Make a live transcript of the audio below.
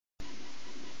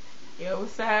Yo,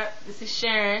 what's up? This is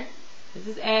Sharon. This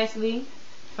is Ashley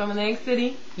from Atlantic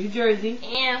City, New Jersey.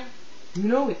 And you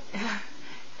know it.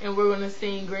 And we're gonna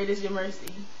sing "Great Is Your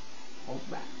Mercy."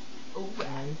 Alright. Alright.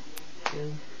 1,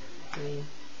 2, 3,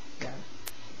 go.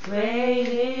 Great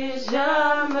is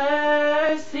your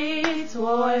mercy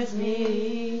towards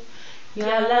me,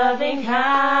 your loving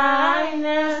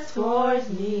kindness towards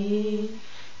me,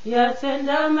 your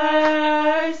tender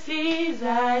mercies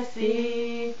I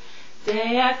see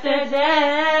day after day,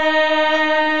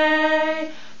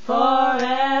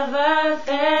 forever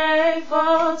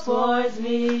faithful towards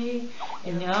me,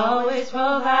 and you're always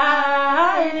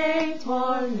providing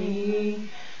toward me.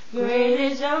 Great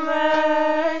is your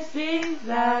mercies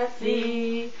I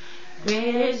see,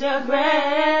 great is your grace,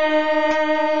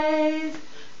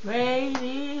 great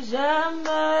is your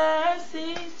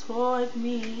mercy towards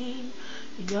me,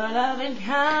 your loving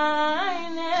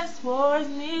kindness towards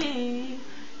me,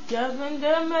 your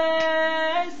tender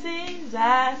mercies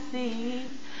I see,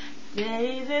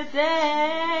 day to day,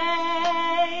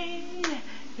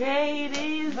 great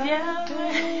is your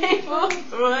faithful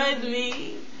towards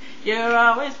me. You're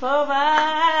always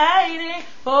providing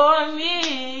for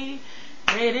me.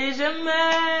 Great is your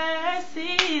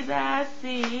mercies I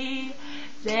see,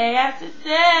 day after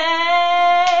day.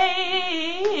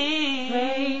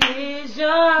 Great is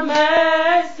your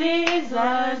mercies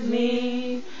towards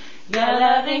me, your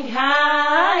loving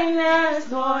kindness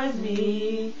towards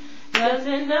me, your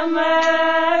tender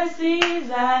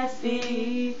mercies I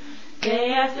see,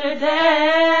 day after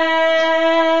day.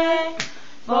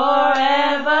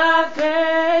 Forever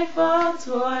grateful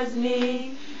towards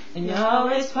me, and you're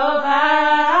always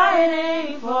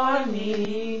providing for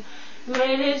me.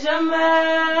 Great is your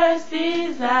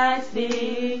mercies I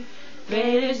see,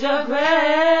 great is your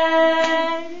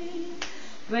grace,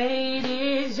 great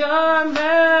is your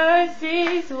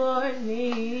mercy towards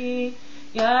me,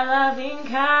 your loving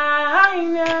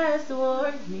kindness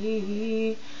towards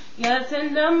me, your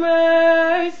tender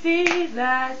mercies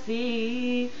I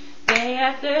see, day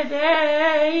after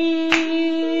day,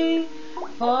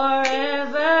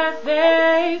 forever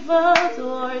faithful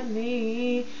toward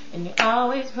me, and you're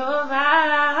always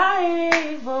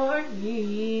providing for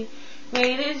me.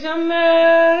 Great is your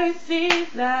mercy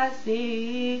I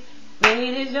see,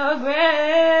 great is your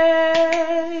grace,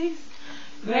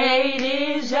 great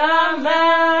is your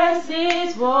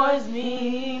mercy towards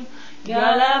me,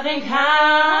 your loving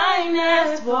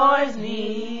kindness towards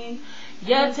me,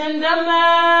 your tender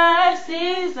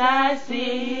mercies I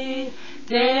see,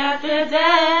 day after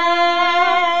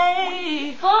day,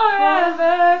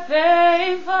 forever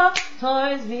faithful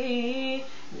towards me,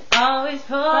 always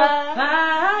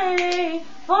providing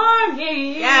for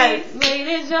me. Yes. Great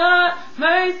is your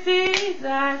mercies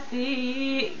I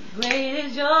see, great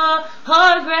is your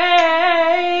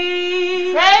grace,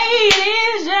 great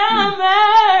is your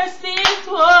mercy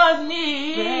towards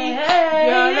me,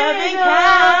 your loving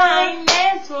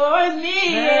kindness towards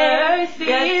me, mercies I see,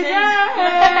 day after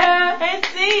day.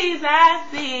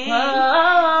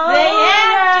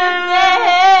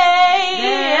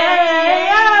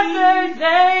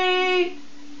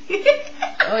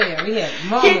 Oh yeah, we had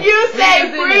moments. Can you say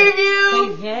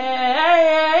preview?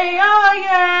 Yeah, oh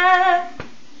yeah.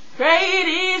 Great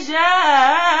is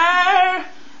your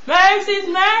mercies,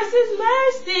 mercies,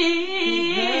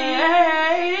 mercies.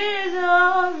 Great is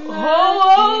your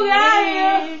mercy.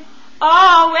 Yeah.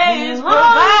 Always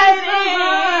providing.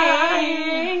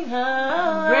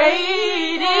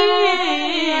 Great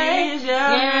is your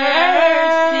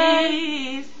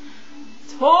mercies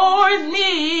towards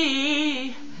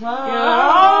me. You're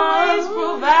always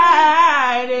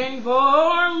providing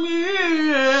for me.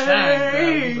 Shine, girl,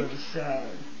 you better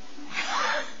shine.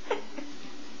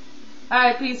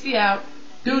 Alright, peace, be out.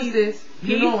 Deuces.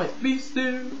 You know it. Be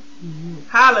still.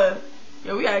 Holla.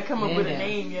 Yo, we gotta come up with a Yeah.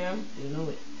 name, yo. You know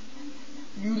it.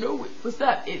 You know it. What's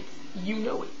up? It's You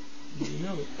Know It. You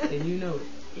know it. And you know it.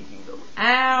 If you know it.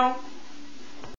 Ow.